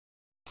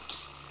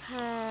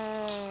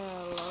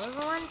Hello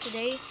everyone,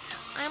 today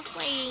I'm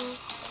playing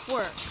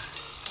QUIRK.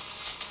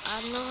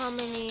 I don't know how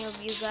many of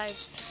you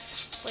guys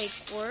play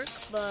QUIRK,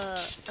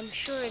 but I'm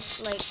sure it's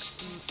like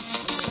a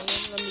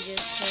million. Let me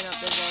just turn up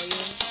the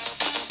volume.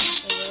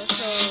 There we go.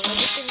 So as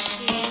you can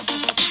see,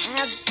 I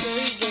have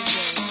 3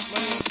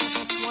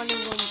 gizmos. One of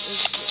them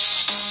is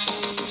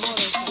the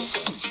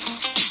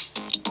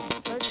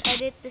motorcycle. Let's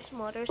edit this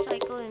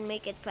motorcycle and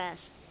make it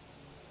faster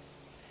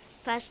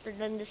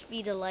than the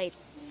speed of light.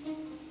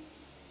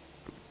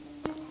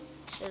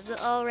 It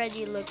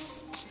already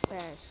looks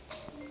fast.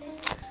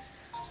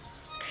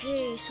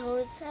 Okay, so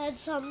let's add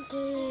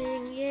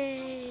something.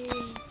 Yay!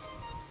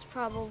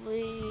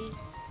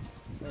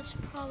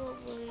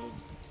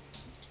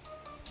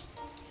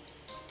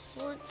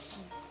 Let's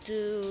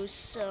do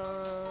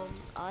some.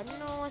 I don't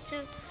know what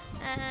to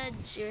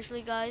add.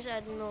 Seriously, guys, I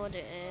don't know what to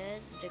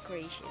add.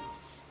 Decoration.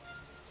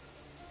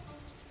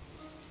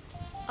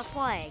 A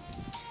flag.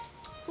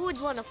 Who would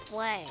want a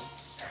flag?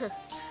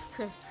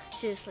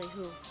 Seriously,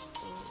 who?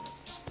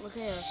 Look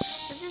here.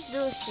 Let's just do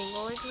a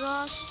single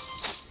exhaust.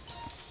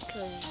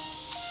 Because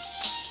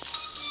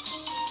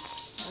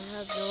I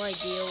have no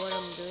idea what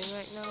I'm doing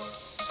right now.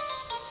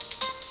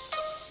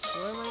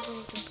 Where am I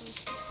going to put this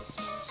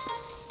exhaust?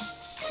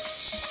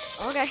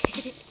 Okay.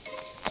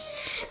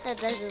 That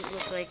doesn't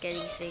look like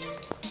anything.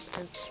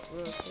 Let's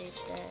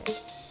rotate that.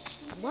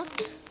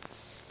 What?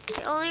 I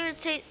only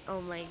rotate.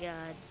 Oh my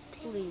god.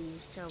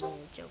 Please tell me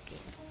you're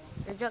joking.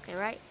 You're joking,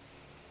 right?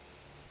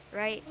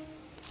 Right.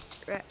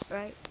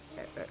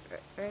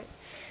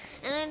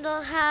 And I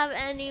don't have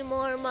any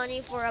more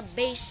money for a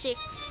basic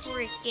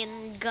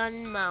freaking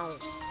gun mount.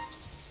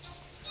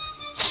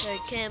 So I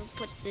can't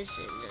put this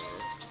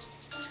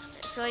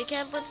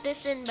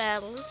in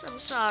battles. I'm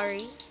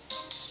sorry.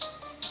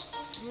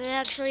 We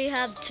actually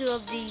have 2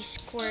 of these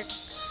QUIRK,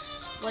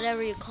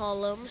 whatever you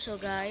call them. So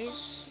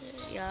guys,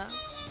 yeah.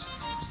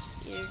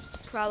 You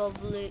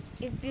probably,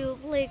 if you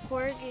play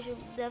QUIRK, you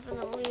should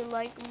definitely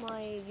like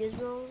my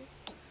gizmo.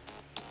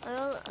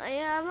 I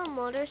have a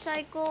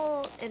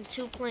motorcycle and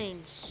 2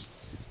 planes.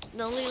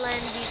 The only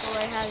land vehicle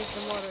I have is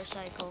the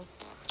motorcycle.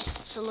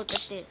 So look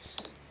at this.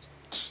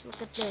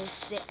 Look at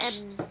this. The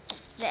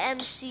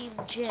MC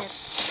jet. I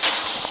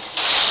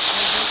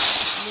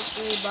just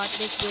literally bought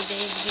this with the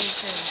Indian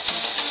currency.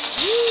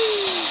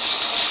 Woo!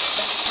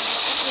 Look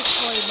at this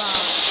toy box.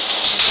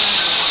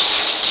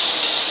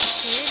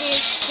 Here it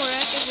is.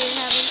 QUIRK, if you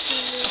haven't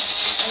seen this,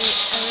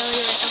 I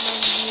really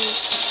recommend you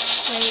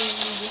playing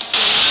this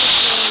game.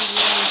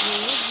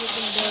 You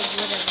can build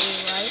whatever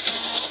you like,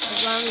 as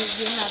long as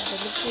you have the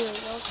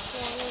materials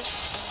for it.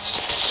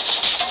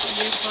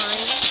 You're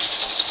fine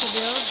to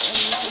build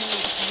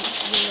anything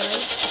you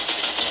like.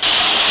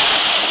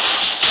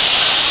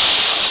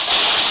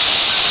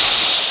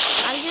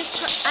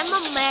 I'm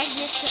a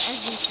magnet to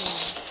everything.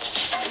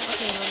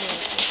 Okay, let me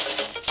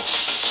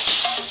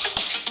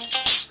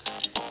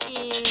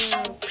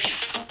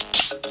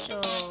so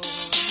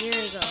here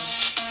we go.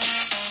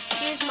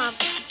 Here's my own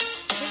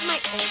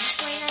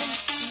plane I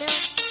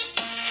built.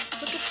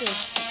 Look at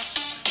this.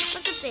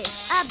 Look at this.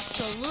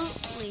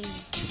 Absolutely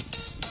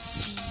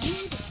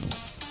beautiful.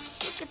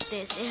 Look at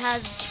this. It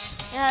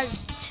has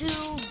 2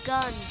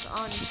 guns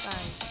on the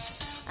side.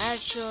 I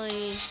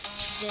actually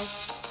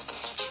just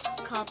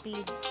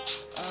copied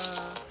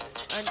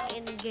an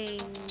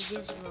in-game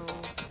gizmo.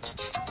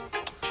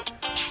 I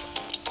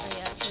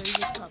actually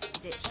just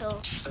copied it. So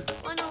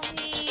why don't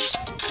we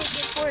take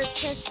it for a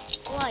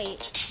test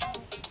flight?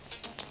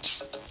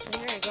 So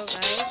here we go,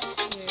 guys.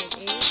 Here it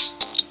is.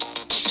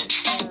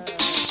 It's a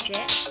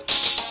jet.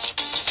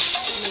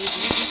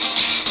 Maybe.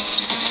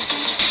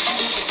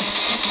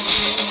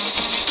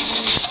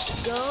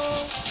 Go.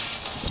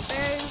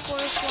 Preparing for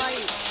a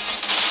flight.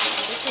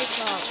 Or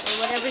takeoff. Or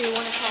whatever you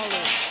want to call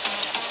it.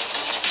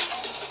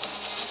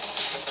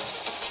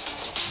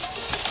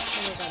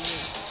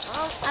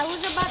 I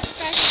was about to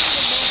crash into the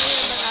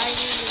barrier, but I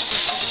needed to.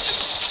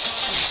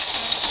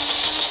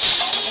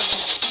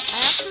 I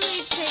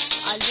actually take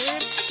other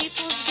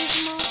people's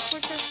gizmos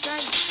for test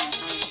drives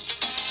sometimes.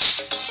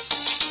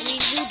 I mean,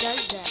 who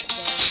does that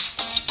though?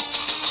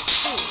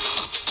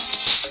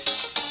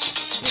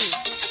 Who?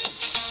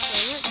 So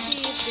let's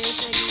see if there's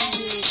any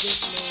new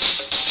gizmos.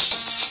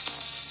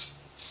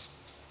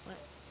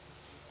 What?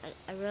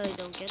 I really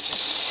don't get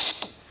that.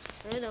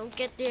 I don't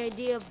get the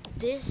idea of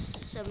this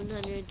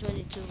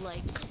 722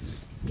 like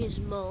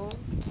gizmo.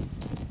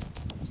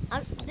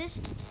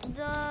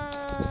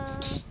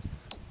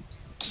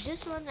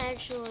 This one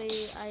actually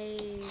I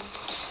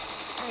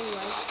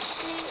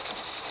liked it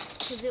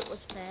because it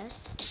was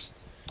fast.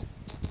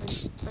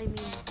 I mean,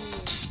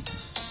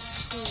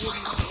 who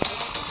wouldn't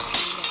like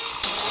something that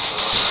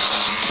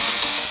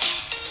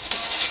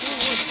fast? Who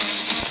wouldn't?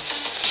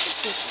 Look at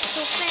this, it's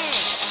so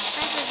fast,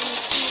 faster than the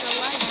speed of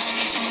light.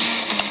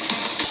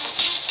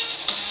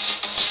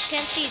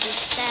 Can't see the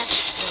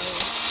stats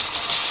though.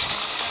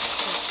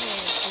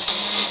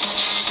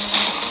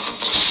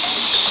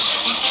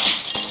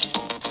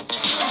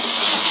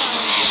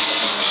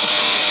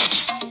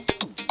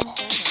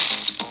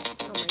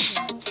 Oh my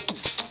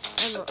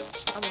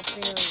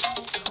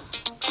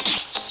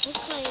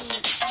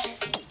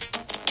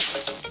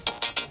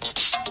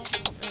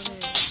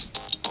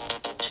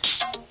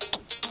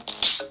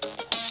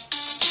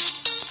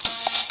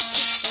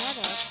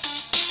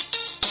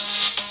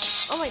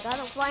god,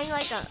 I'm flying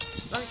like a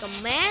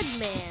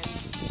madman.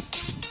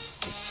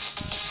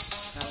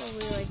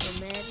 Probably like a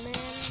madman.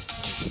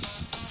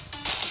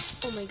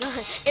 Oh my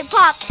god, it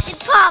popped! It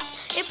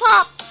popped! It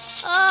popped!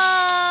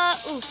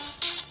 Oof.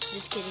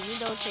 Just kidding, you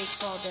don't take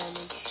fall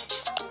damage.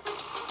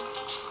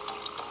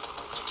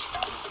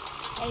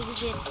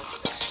 Exit.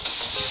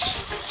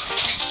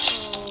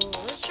 So,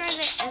 let's try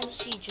the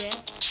MC jet.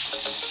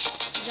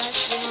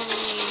 That's the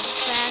only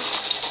fast.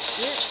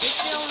 Yeah,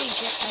 it's the only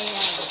jet I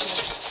have.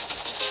 Okay.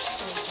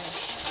 Oh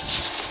gosh.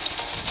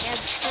 I have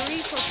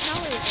 3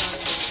 propellers on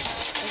it.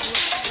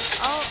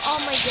 All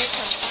my jets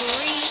have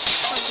 3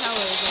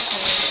 propellers,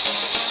 okay?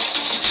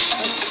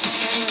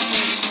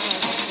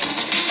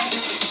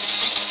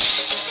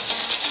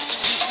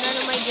 None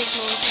of my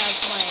gizmos have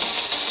flags.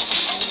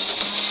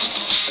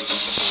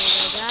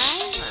 So,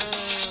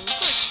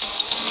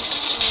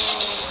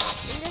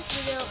 in this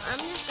video, I'm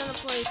just gonna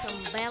play some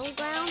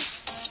Battlegrounds,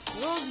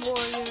 Road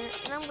Warrior,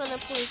 and I'm gonna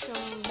play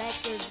some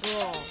Backyard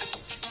Brawl.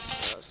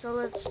 So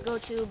let's go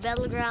to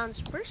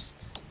Battlegrounds first,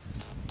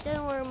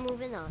 then we're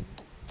moving on.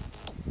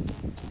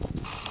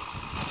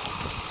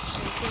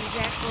 Jumping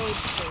Jack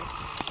Roadster.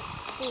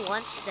 Who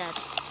wants that?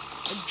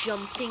 A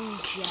jumping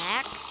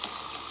jack?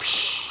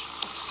 Psh.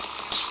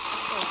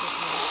 Oh,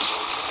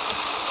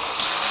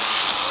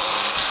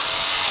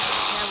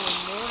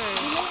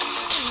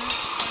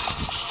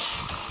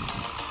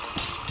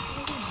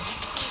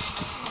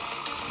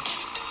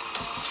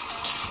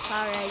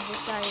 sorry, I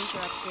just got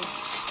interrupted.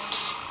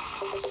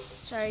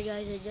 Sorry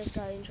guys, I just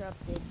got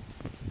interrupted.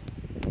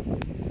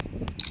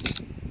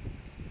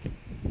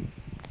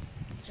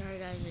 Sorry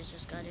guys, I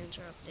just got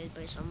interrupted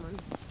by someone.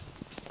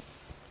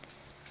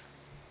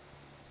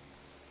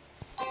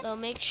 So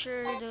make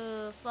sure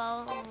to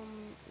follow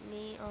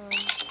me on...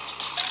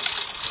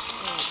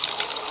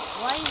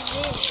 Why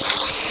this?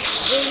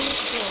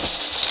 Vehicle.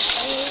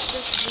 I hate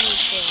this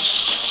vehicle.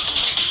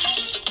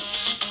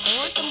 I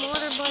want the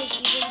motorbike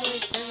even though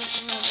it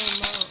doesn't have a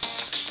mount.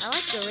 I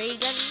like the ray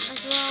gun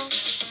as well.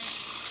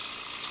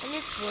 And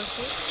it's worth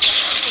it.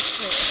 Oh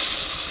shit.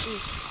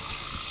 Oof.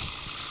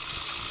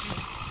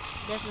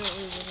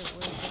 Definitely wasn't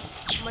worth it.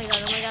 Oh my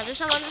god, there's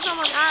someone,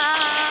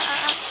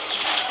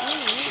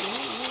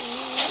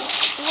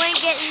 You ain't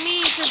getting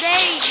me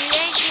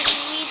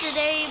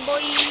today,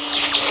 boy. Oh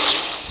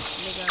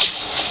my god.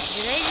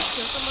 Did I just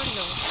kill someone?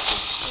 No.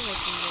 I'm not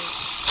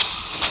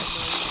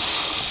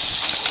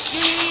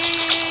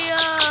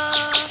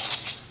yeah.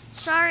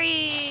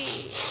 Sorry.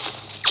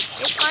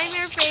 If I'm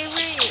your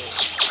favorite,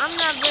 I'm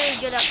not very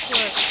good at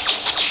QUIRK.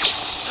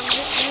 I'm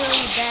just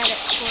really bad at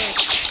QUIRK.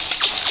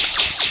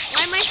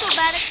 Why am I so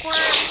bad at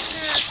QUIRK?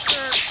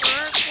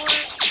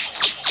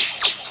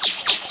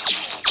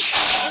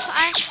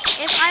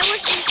 If I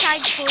was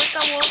inside QUIRK,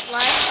 I won't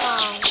last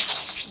long.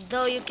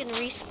 Though you can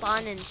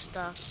respawn and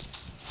stuff.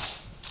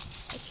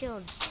 I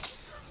killed.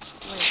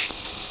 Wait.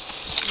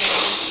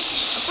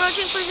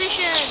 Approaching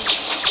position.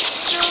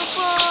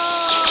 Support.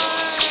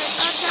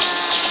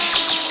 Attack.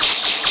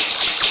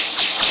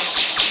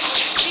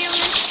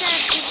 Fearless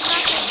tent is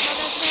nothing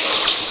but a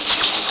tent.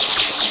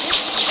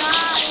 Just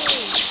die.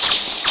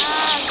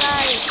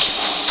 Guys.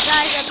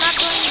 Guys, I'm not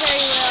doing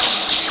very well.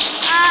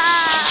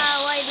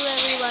 Why do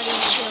everybody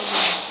kill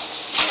me?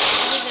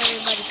 Why does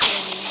everybody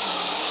kill me?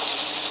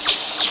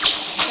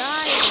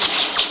 Die.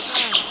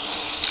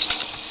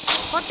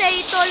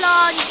 Potato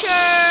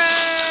launcher.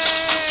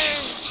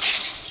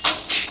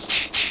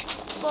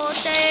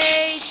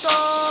 Potatoes.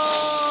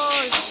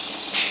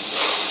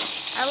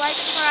 I like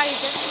fries,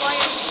 that's why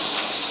I'm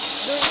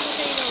doing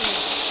potatoes.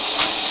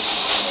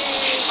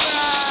 Yay,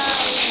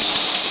 fries.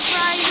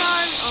 Fries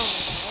on. Oh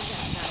my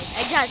god, I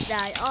just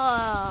died.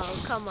 Oh,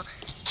 come on.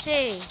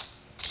 Hey,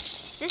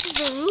 this is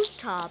a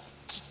rooftop.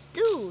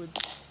 Dude.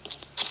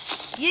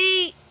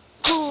 Yay.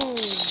 Boom.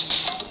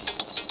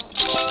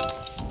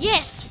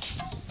 Yes.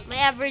 My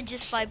average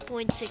is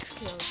 5.6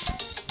 kills.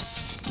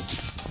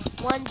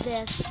 1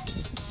 death.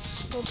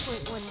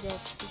 1.1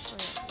 death is my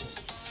average.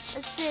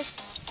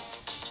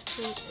 Assists.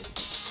 3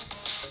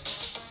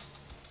 assists.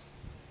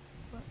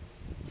 What?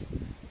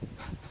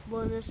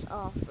 Bonus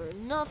offer.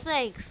 No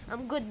thanks.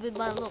 I'm good with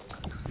my look.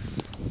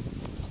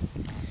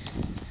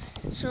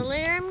 So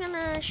later I'm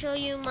gonna show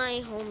you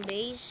my home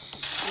base.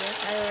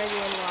 Yes, I already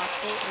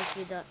unlocked it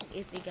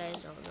if you guys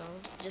don't know.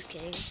 Just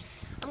kidding.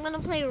 I'm gonna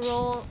play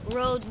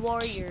Road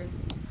Warrior.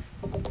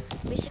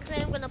 Basically,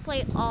 I'm gonna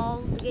play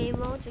all the game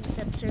modes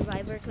except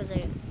Survivor because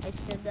I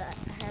still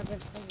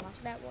haven't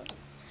unlocked that one.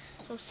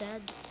 So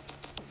sad.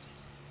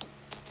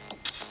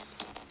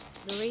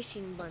 The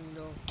racing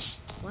bundle.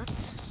 What?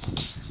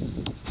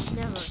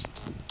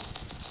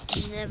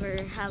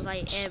 Never have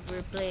I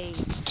ever played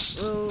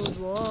Road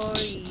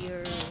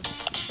Warrior.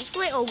 Let's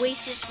play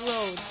Oasis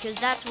Road because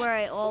that's where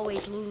I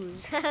always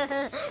lose.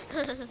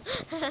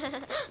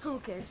 Who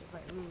cares if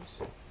I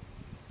lose?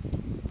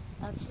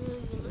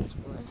 Actually,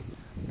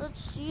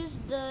 let's use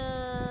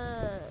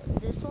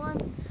this one,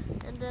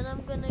 and then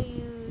I'm gonna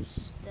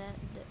use the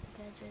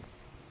gadget.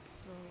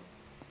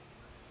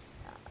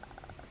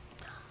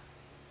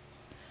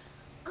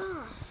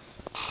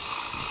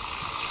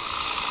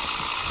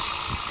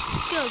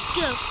 Go.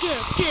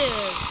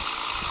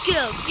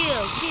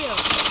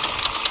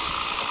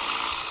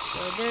 So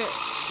there,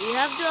 you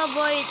have to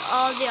avoid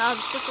all the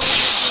obstacles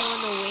if you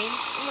want to win.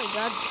 Oh my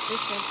god,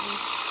 this sent me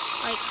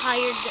like high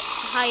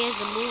as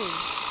the moon.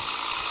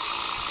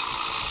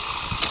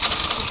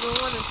 You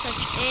don't want to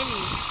touch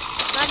any.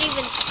 Not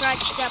even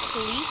scratch that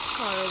police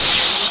car over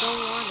there. You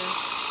don't wanna.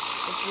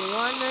 If you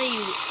wanna,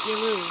 you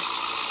lose.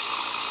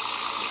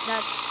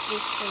 That's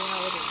basically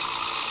how it is.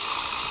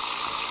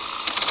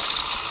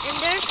 And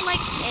there's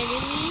like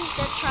enemies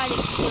that try to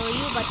kill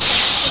you, but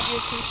because you're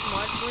too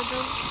smart for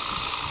them,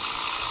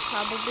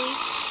 probably.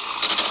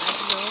 I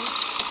don't know.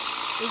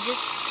 They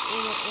just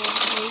in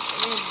place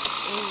and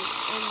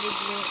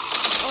ignore.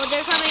 Oh,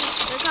 they're coming.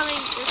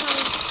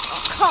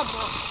 Oh, come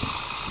on.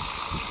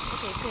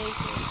 Okay, great.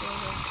 Stay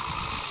here.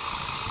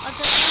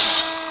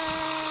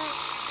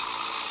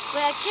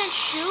 Wait, I can't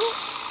shoot?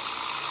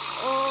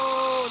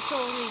 Oh,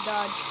 totally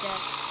dodged that.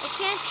 I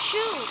can't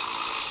shoot.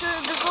 So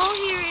the goal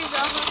here is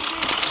 100.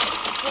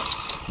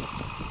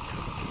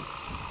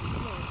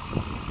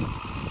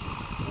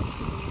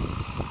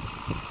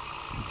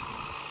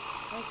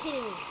 Are you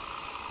kidding me?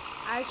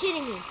 Are you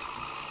kidding me?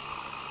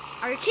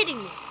 Are you kidding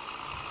me?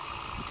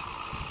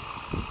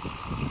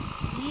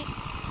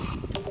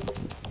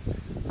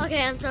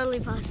 Okay, I'm totally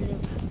positive.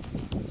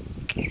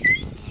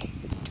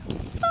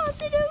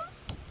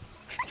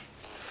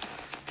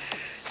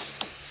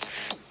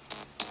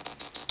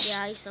 Yeah,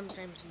 I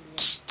sometimes do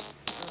that.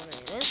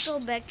 Alright, let's go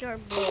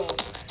backyard brawl.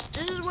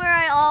 This is where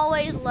I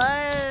always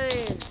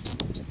live.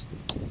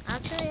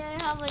 Actually, I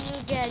have a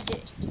new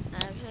gadget.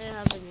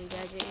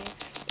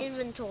 Here.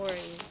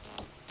 Inventory.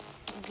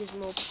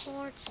 Gizmo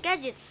parts.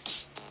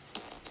 Gadgets.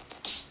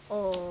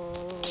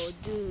 Oh,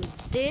 dude.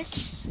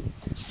 This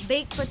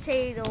baked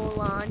potato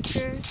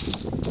launcher.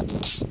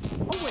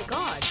 Oh my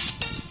god.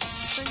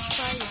 French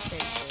fry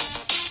dispenser.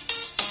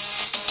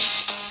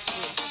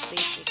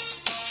 Basic.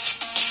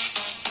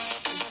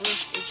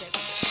 Burst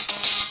ejector.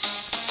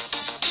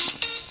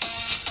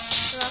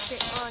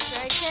 Rocket launcher.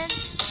 I can.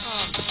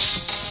 Oh.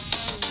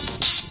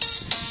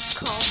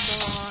 Come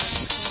on.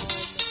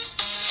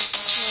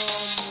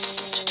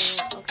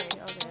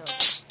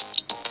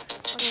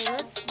 Okay,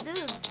 let's do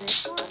this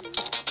one.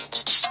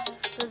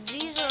 Because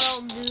these are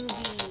all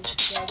newbie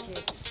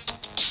gadgets.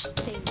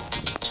 Things.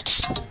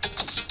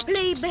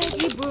 Play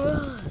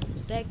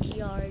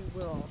backyard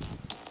brawl.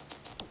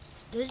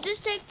 Does this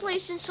take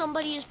place in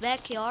somebody's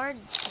backyard?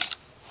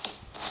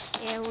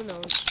 Yeah, who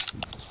knows?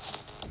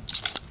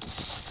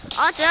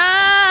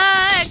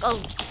 Attack!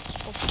 Oh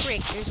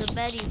frick, there's a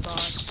Betty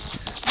Boss.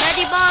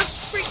 Betty Boss,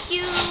 frick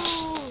you!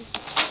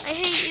 I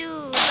hate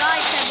you.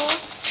 Die, Pebble.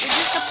 You're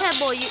just a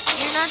pebble.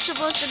 You're not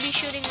supposed to be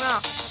shooting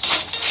rocks.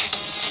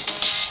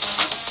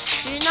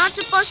 You're not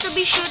supposed to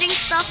be shooting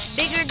stuff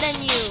bigger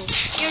than you.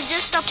 You're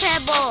just a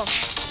pebble.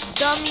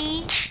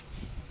 Dummy.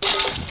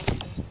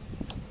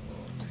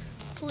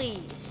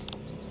 Please.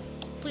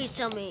 Please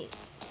tell me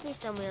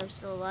I'm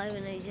still alive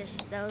and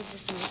that was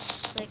just a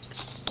mistake.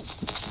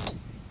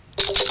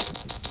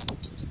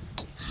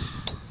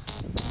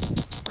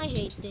 I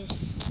hate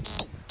this.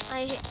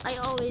 I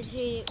always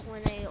hate it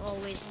when I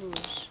always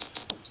lose.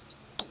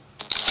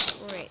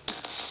 Right.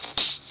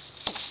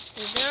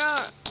 Is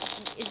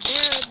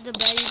there the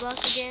baddie boss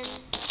again?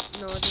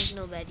 No, there's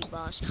no baddie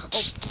boss.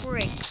 Oh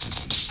frick.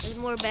 There's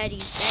more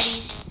baddies.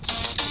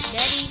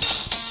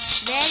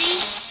 Baddie?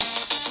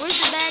 Where's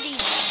the baddie?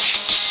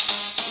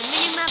 The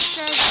minimap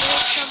says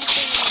there's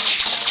something.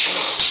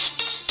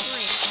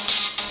 Frick.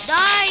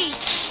 Die!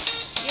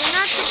 You're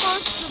not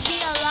supposed to be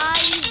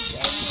alive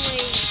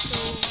anyway,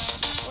 so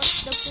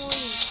what's the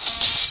point?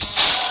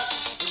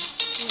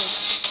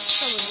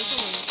 Someone.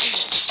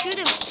 Shoot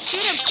him!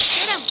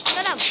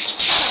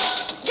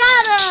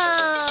 Got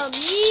him!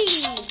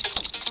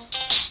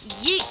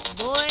 Yeet,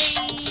 boy!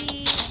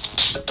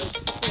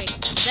 Frick,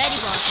 Betty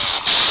Boss.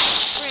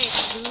 Frick,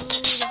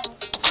 dude.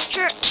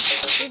 Chirp!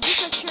 You're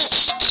just a chirp.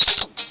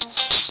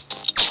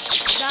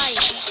 Die,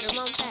 your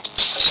mom's fat.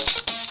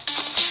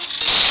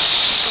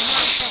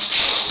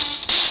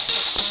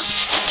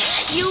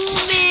 You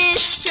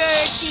missed,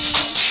 Chirty.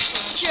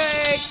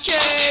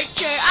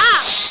 Chirp.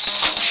 Ah!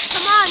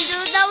 Come on,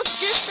 dude. That was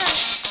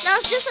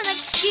just an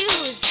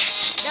excuse.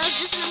 That was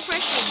just an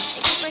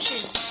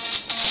expression.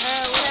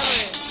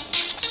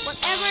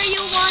 Whatever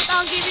you want,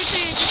 I'll give it to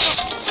you. Just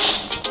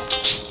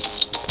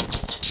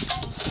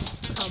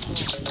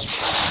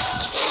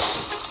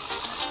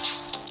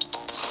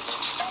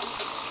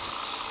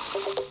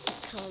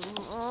Come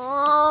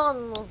on.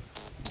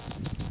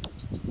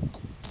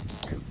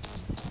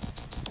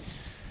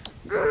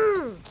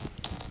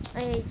 I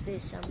hate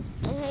this. I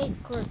hate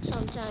QUIRK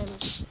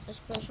sometimes,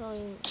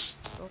 especially.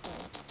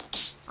 Okay.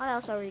 What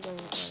else are we going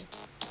to play?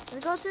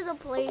 Let's go to the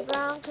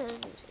playground, cause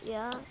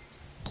yeah,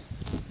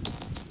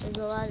 there's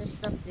a lot of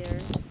stuff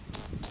there.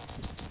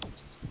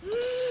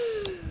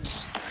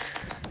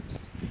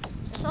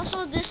 There's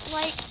also this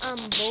like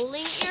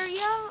bowling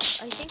area.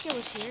 I think it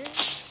was here.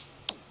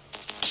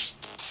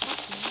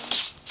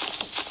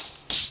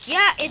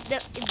 Yeah, it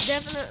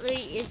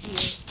definitely is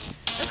here.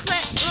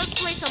 Let's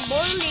play some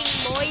bowling,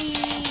 boys.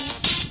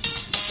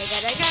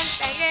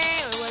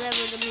 Or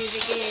whatever the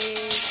music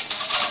is.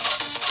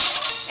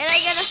 And I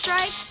get a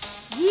strike.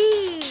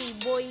 Yee,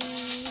 boy.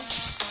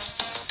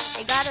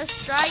 I got a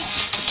strike,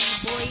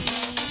 boy.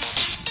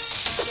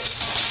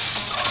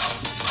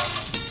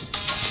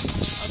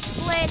 A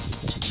split.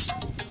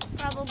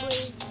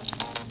 Probably.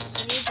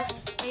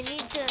 I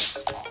need to.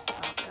 Oh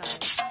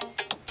god.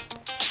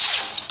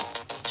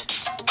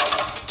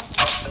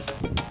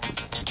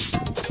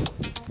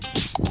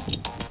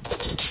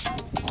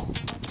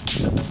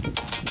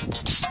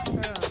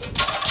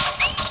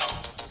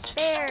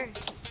 Spare.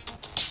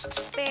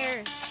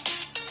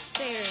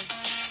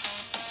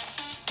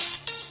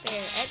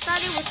 I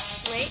thought it was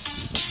split.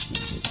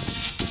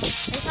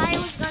 I thought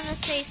it was gonna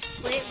say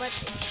split, but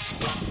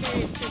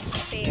instead it said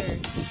spare.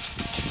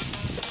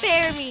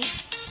 Spare me.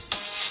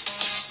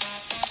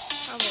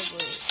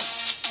 Probably.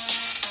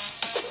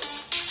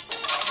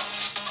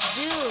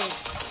 Dude,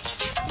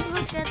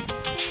 look at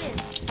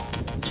this.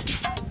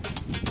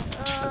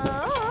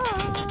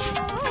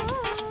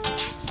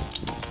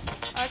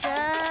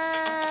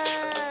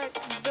 Attack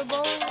the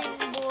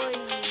bowling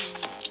boys.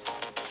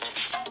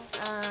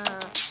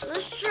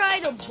 Let's try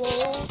to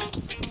bowl.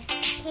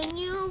 Can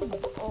you?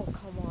 Oh,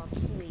 come on,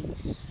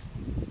 please.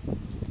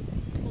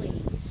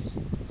 Please.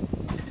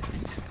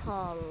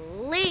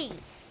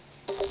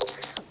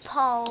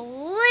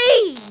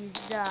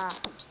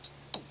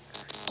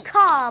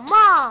 Come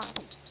on.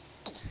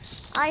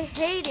 I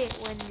hate it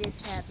when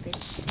this happens.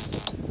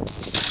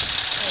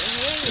 I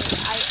hate it.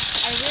 I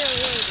really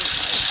hate it.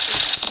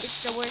 It's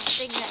the worst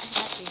thing that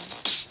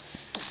happens.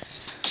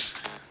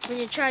 When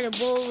you try to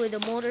bowl with a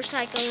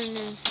motorcycle and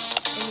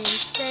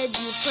instead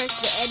you press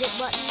the edit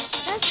button.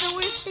 That's the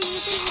worst thing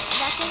that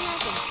can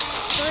happen.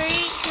 3,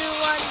 2,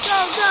 1, go,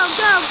 go,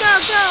 go, go,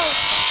 go!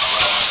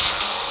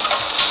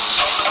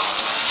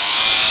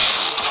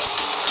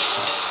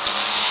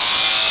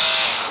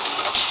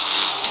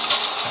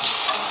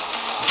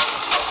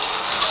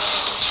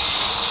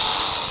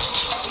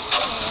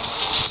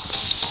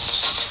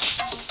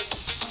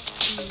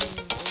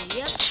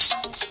 Yep.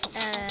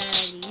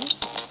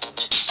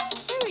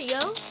 There we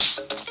go.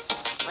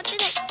 What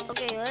did I...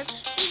 Okay, let's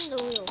spin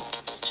the wheel.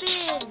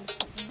 Spin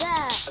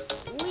that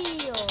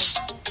wheel.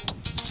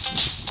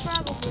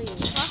 Probably,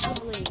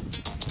 possibly.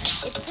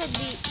 It could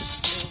be...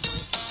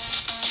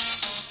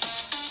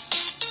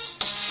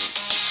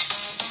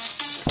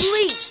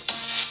 Please.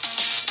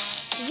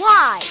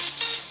 Why?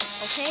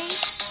 Okay?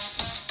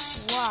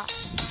 Why?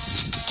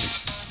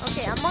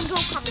 Okay, I'm gonna go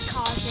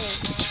kamikaze.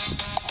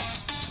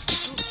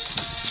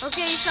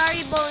 Okay,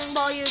 sorry, bowling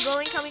ball, you're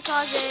going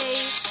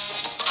kamikaze.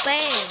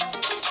 Bang.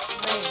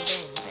 Bang,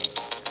 bang, bang.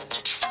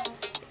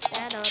 Pick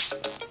that up.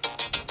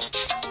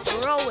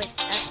 Throw it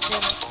at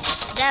them.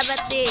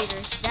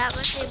 Dabatators.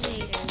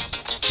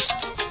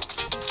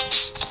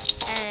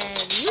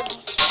 And whoop.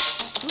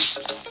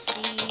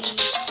 Oopsie.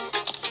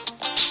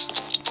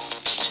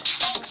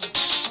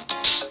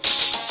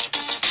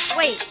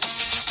 Wait.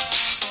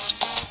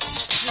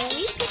 Can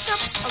we pick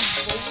up a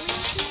bowling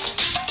pin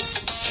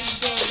and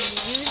then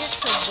use it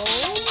to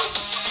bowl?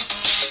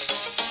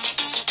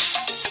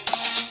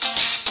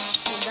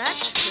 Well,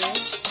 that's cool.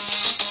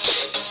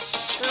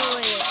 Throw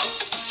it.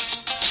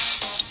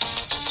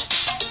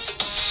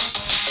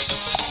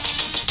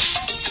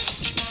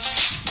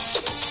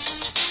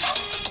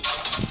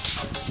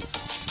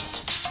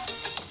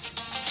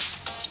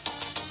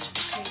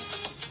 Okay.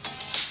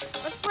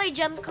 Let's play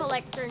gem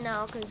collector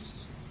now,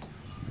 because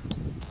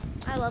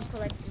I love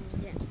collecting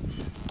gems.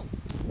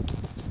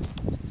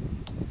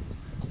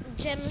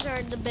 Gems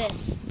are the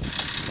best.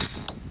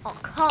 Oh,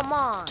 come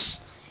on.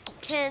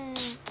 Can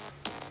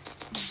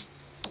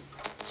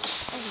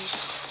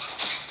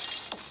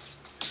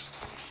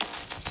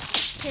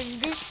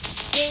this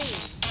game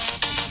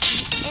be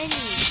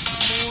any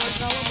more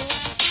gullible?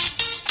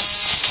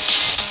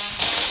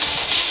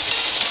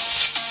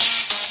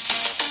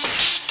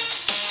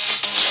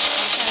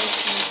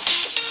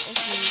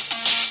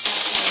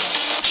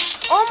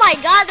 Oh my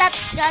god, that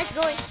guy's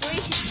going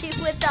crazy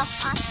with the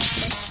hot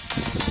thing.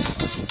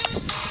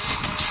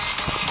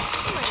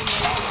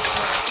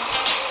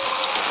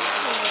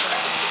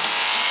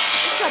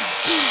 It's a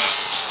beast.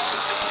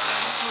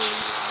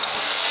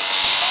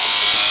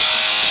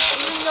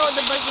 Even though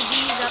the Buzzy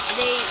Bees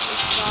update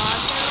is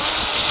gone now,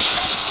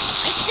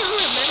 I still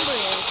remember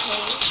it,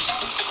 okay?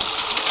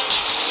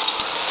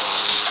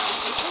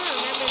 I still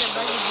remember the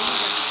Buzzy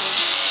Bees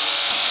update.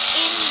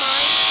 In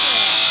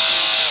Minecraft.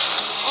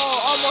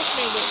 Oh, almost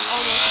made it.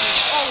 Oh,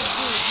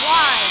 dude,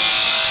 why?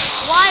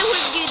 Why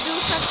would you do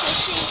such a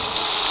thing?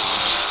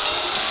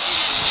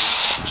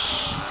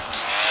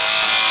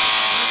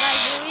 Oh,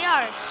 guys, here we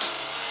are.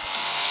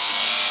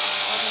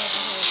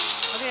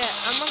 Okay,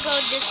 I'm gonna go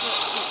this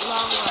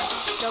long one.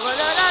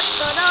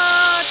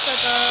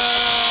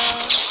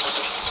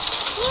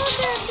 Look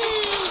at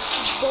this,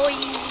 boy.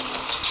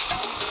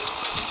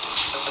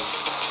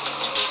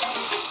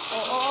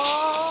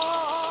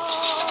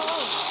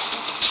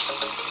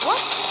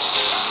 What?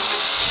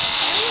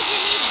 Why would you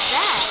need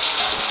that?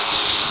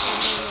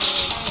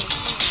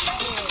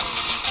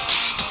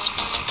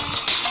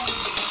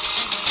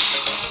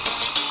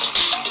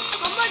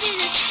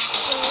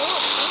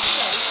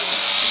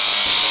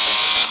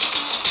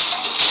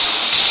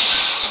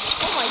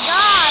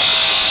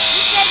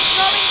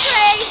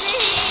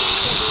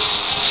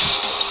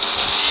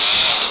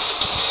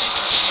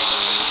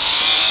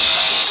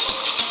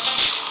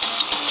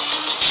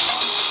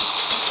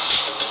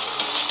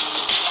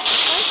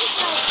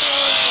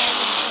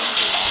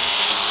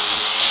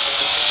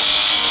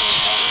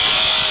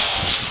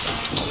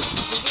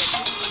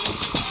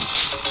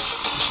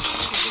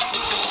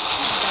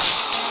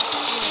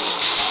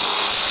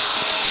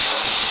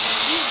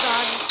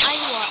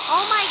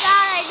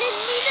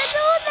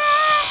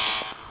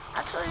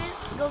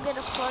 go get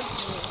a plug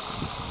here.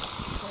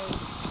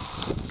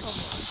 Come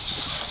on.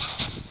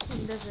 Who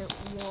doesn't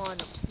want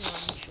a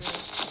plunger?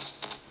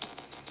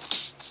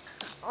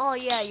 Oh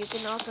yeah, you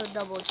can also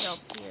double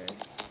jump here.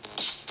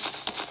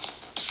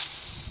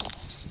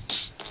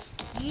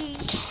 Yee.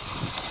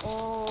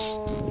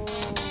 Oh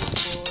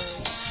boy.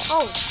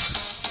 Oh!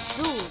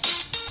 Dude!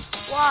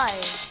 Why?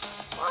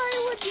 Why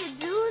would you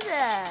do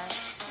that?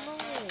 No.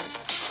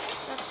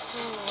 That's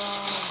so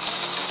wrong.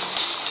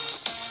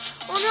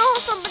 Oh no!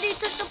 Somebody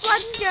took the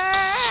plunger!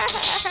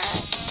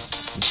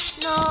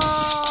 No!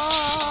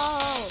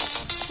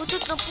 Who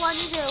took the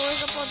plunger?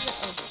 Where's the plunger?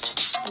 Oh,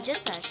 a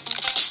jetpack.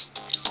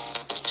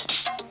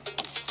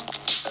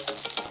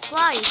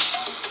 Fly!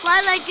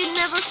 Fly like you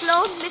never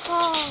flown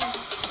before!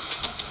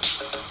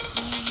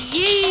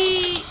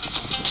 Yee!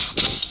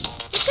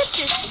 Look at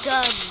this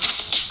gun!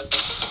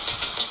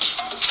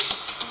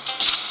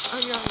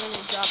 I'm not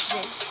gonna drop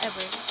this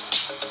ever.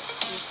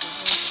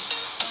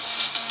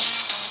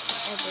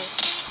 Ever.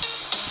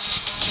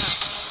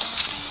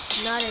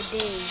 Not a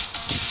day.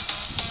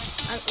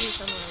 At least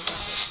I'm gonna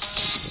drop it.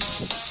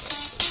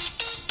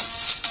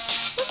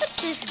 Look at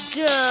this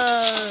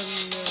gun!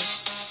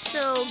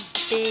 So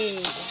big.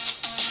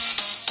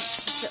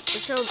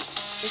 It's so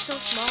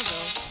small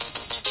though.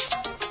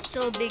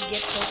 So big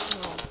yet so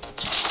small.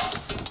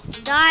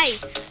 Die!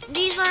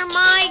 These are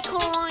my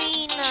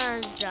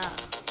coins!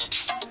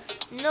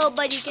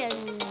 Nobody can...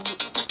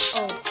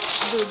 Oh,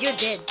 dude, you're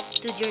dead.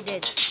 Dude, you're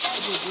dead.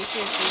 Dude, you're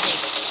seriously dead.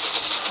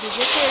 Dude,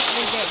 you're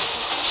seriously dead.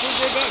 Dude,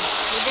 you're dead.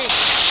 You're dead.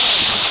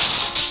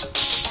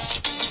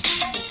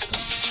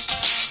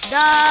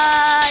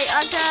 Die!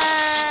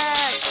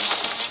 Attack!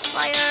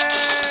 Fire!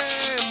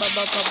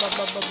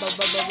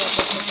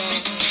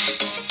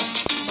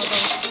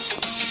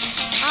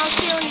 I'll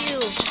kill you.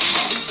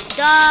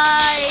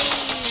 Die!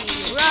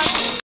 Run!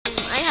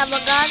 I have a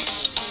gun.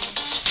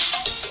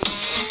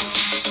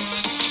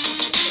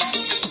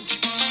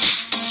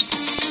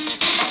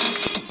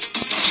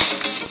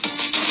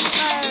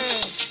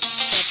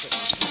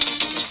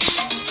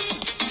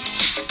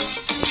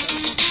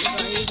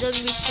 He's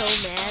gonna be so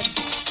mad.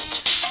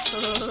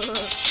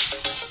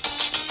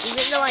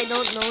 Even though I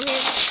don't know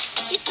him,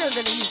 he's still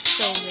gonna be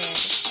so mad.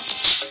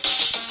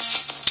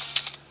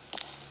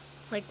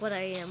 Like what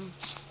I am.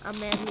 I'm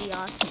madly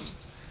awesome.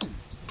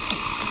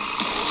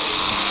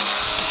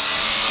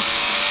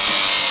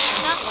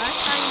 Not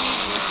last time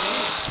these were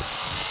good.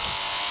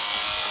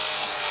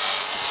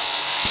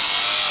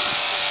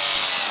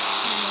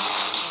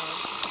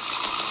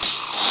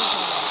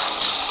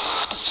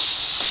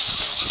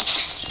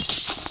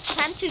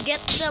 Time to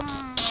get some...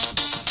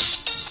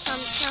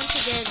 Time to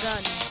get a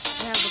gun.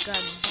 I have a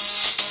gun.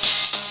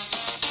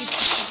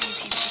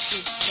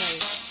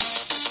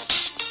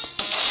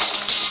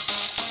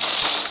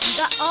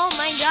 Oh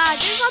my god,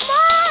 there's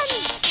someone!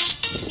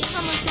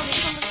 Someone's coming.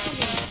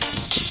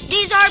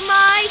 These are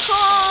my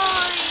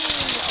coins!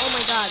 Oh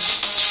my god.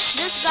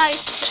 This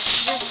guy's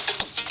just...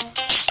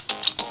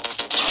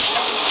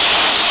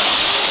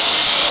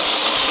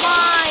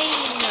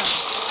 Mine!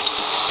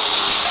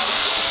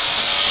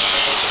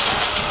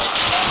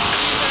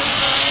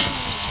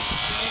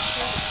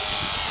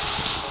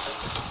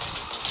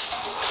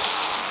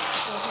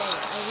 Okay,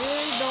 I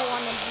really don't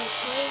want to be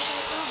playing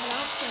right now, but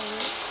I'll play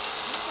it.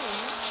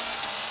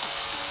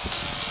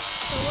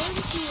 So we're in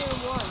tier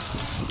 1.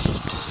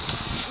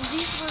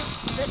 These were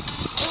it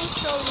was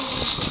so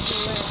easy to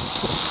learn.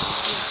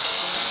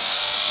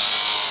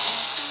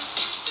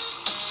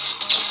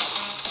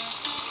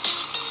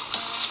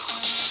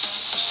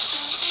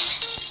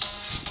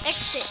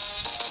 Exit.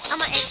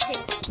 I'ma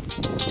exit.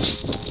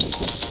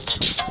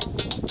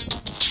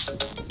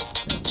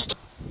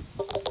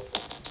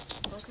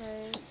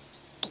 Okay.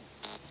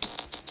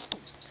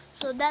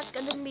 So that's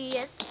gonna be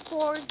it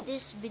for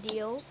this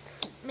video.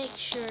 Make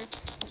sure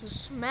to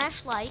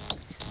smash like,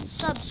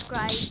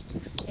 subscribe,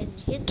 and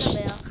hit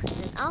the bell.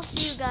 And I'll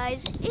see you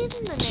guys in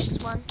the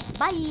next one.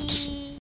 Bye!